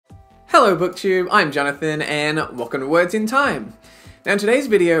Hello BookTube, I'm Jonathan and welcome to Words in Time. Now in today's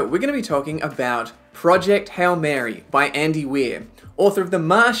video we're going to be talking about Project Hail Mary by Andy Weir, author of The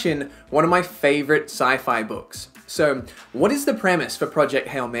Martian, one of my favourite sci-fi books. So what is the premise for Project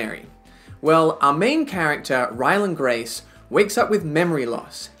Hail Mary? Well, our main character, Ryland Grace, wakes up with memory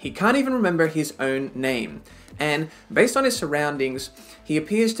loss. He can't even remember his own name. And based on his surroundings, he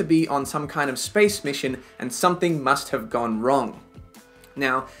appears to be on some kind of space mission and something must have gone wrong.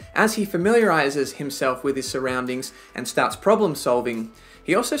 Now, as he familiarizes himself with his surroundings and starts problem solving,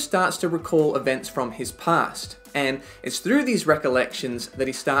 he also starts to recall events from his past. And it's through these recollections that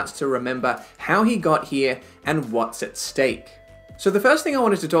he starts to remember how he got here and what's at stake. So the first thing I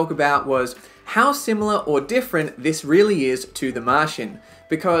wanted to talk about was how similar or different this really is to The Martian,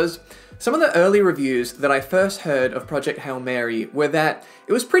 because some of the early reviews that I first heard of Project Hail Mary were that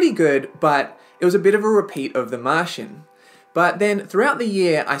it was pretty good, but it was a bit of a repeat of The Martian. But then throughout the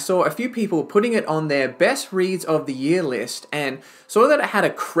year, I saw a few people putting it on their best reads of the year list and saw that it had a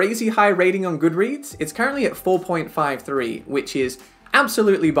crazy high rating on Goodreads. It's currently at 4.53, which is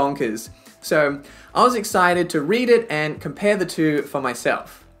absolutely bonkers. So I was excited to read it and compare the two for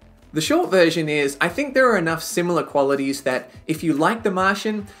myself. The short version is, I think there are enough similar qualities that if you like The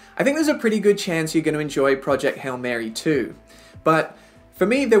Martian, I think there's a pretty good chance you're going to enjoy Project Hail Mary too. But for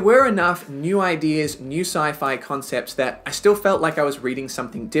me, there were enough new ideas, new sci-fi concepts that I still felt like I was reading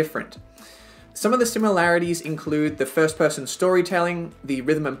something different. Some of the similarities include the first-person storytelling, the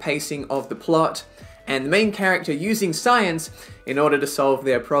rhythm and pacing of the plot, and the main character using science in order to solve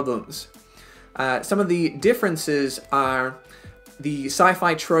their problems. Some of the differences are the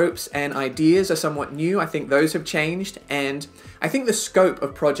sci-fi tropes and ideas are somewhat new. I think those have changed, and I think the scope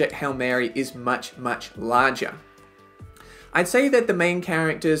of Project Hail Mary is much, much larger. I'd say that the main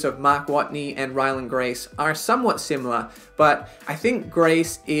characters of Mark Watney and Ryland Grace are somewhat similar, but I think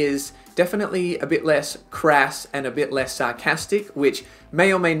Grace is definitely a bit less crass and a bit less sarcastic, which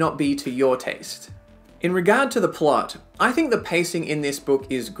may or may not be to your taste. In regard to the plot, I think the pacing in this book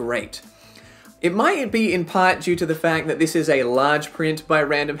is great. It might be in part due to the fact that this is a large print by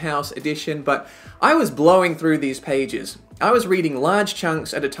Random House edition, but I was blowing through these pages. I was reading large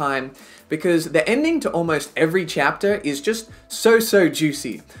chunks at a time because the ending to almost every chapter is just so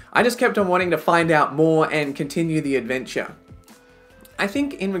juicy. I just kept on wanting to find out more and continue the adventure. I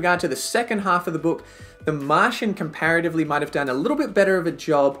think in regard to the second half of the book, The Martian comparatively might have done a little bit better of a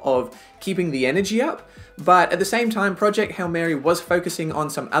job of keeping the energy up, but at the same time, Project Hail Mary was focusing on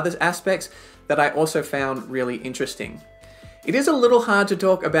some other aspects that I also found really interesting. It is a little hard to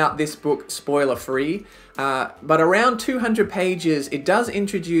talk about this book spoiler-free, but around 200 pages, it does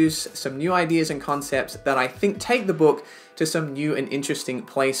introduce some new ideas and concepts that I think take the book to some new and interesting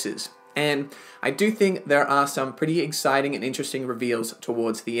places. And I do think there are some pretty exciting and interesting reveals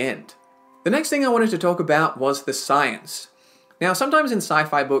towards the end. The next thing I wanted to talk about was the science. Now, sometimes in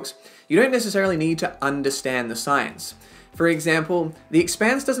sci-fi books, you don't necessarily need to understand the science. For example, The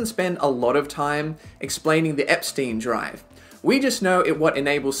Expanse doesn't spend a lot of time explaining the Epstein drive. We just know what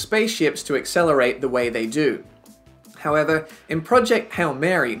enables spaceships to accelerate the way they do. However, in Project Hail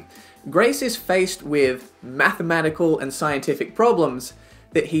Mary, Grace is faced with mathematical and scientific problems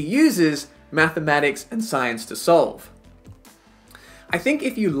that he uses mathematics and science to solve. I think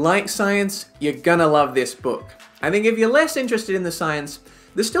if you like science, you're gonna love this book. I think if you're less interested in the science,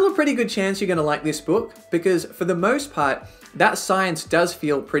 there's still a pretty good chance you're gonna like this book, because for the most part, that science does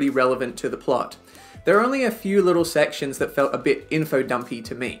feel pretty relevant to the plot. There are only a few little sections that felt a bit info-dumpy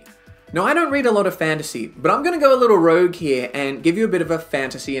to me. Now, I don't read a lot of fantasy, but I'm gonna go a little rogue here and give you a bit of a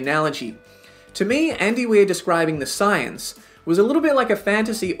fantasy analogy. To me, Andy Weir describing the science was a little bit like a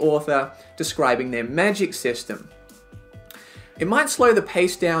fantasy author describing their magic system. It might slow the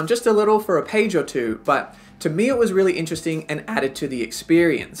pace down just a little for a page or two, but to me it was really interesting and added to the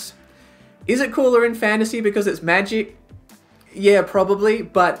experience. Is it cooler in fantasy because it's magic? Yeah, probably,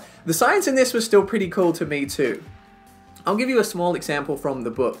 but the science in this was still pretty cool to me too. I'll give you a small example from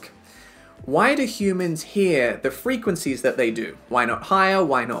the book. Why do humans hear the frequencies that they do? Why not higher?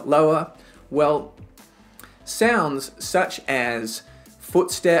 Why not lower? Well, sounds such as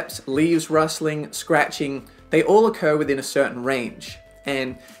footsteps, leaves rustling, scratching, they all occur within a certain range.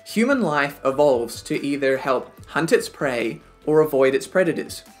 And human life evolves to either help hunt its prey or avoid its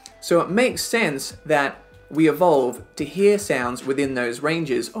predators. So it makes sense that we evolve to hear sounds within those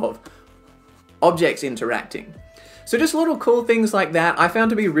ranges of objects interacting. So just little cool things like that I found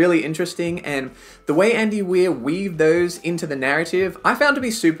to be really interesting, and the way Andy Weir weaved those into the narrative I found to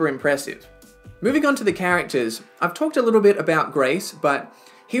be super impressive. Moving on to the characters, I've talked a little bit about Grace, but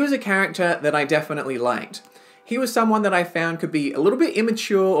he was a character that I definitely liked. he was someone that I found could be a little bit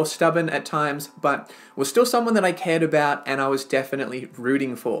immature or stubborn at times, but was still someone that I cared about and I was definitely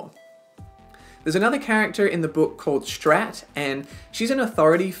rooting for. There's another character in the book called Strat, and she's an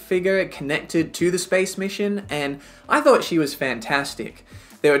authority figure connected to the space mission, and I thought she was fantastic.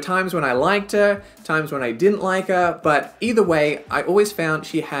 There were times when I liked her, times when I didn't like her, but either way, I always found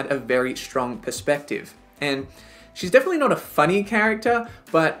she had a very strong perspective. And she's definitely not a funny character,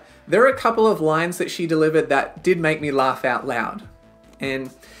 but there are a couple of lines that she delivered that did make me laugh out loud. And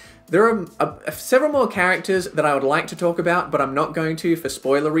there are several more characters that I would like to talk about, but I'm not going to for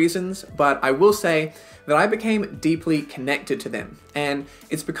spoiler reasons, but I will say that I became deeply connected to them. And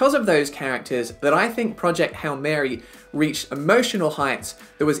it's because of those characters that I think Project Hail Mary reached emotional heights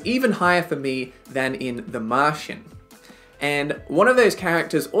that was even higher for me than in The Martian. And one of those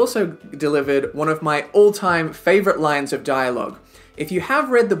characters also delivered one of my all-time favorite lines of dialogue. If you have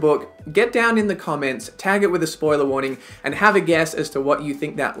read the book, get down in the comments, tag it with a spoiler warning, and have a guess as to what you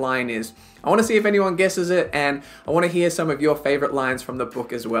think that line is. I want to see if anyone guesses it, and I want to hear some of your favorite lines from the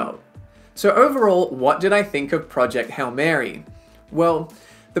book as well. So overall, what did I think of Project Hail Mary? Well,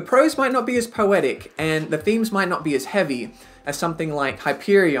 the prose might not be as poetic, and the themes might not be as heavy as something like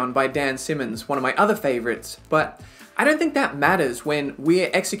Hyperion by Dan Simmons, one of my other favorites, but I don't think that matters when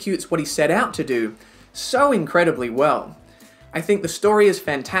Weir executes what he set out to do so incredibly well. I think the story is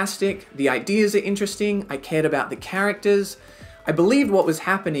fantastic, the ideas are interesting, I cared about the characters, I believed what was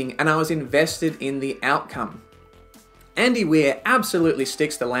happening, and I was invested in the outcome. Andy Weir absolutely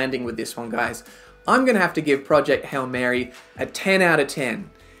sticks the landing with this one, guys. I'm gonna have to give Project Hail Mary a 10 out of 10.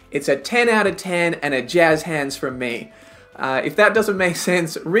 It's a 10 out of 10 and a jazz hands from me. If that doesn't make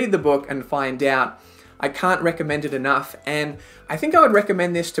sense, read the book and find out. I can't recommend it enough, and I think I would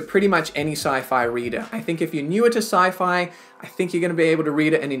recommend this to pretty much any sci-fi reader. I think if you're newer to sci-fi, I think you're going to be able to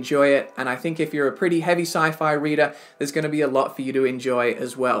read it and enjoy it, and I think if you're a pretty heavy sci-fi reader, there's going to be a lot for you to enjoy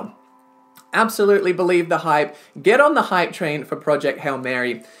as well. Absolutely believe the hype. Get on the hype train for Project Hail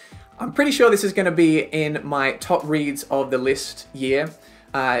Mary. I'm pretty sure this is going to be in my top reads of the list year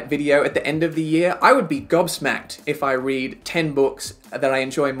video at the end of the year. I would be gobsmacked if I read 10 books that I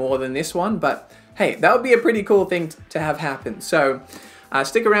enjoy more than this one, but hey, that would be a pretty cool thing to have happen. So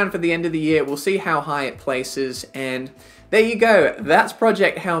stick around for the end of the year. We'll see how high it places. And there you go. That's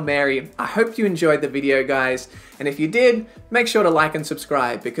Project Hail Mary. I hope you enjoyed the video, guys. And if you did, make sure to like and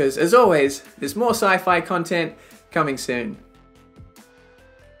subscribe because, as always, there's more sci-fi content coming soon.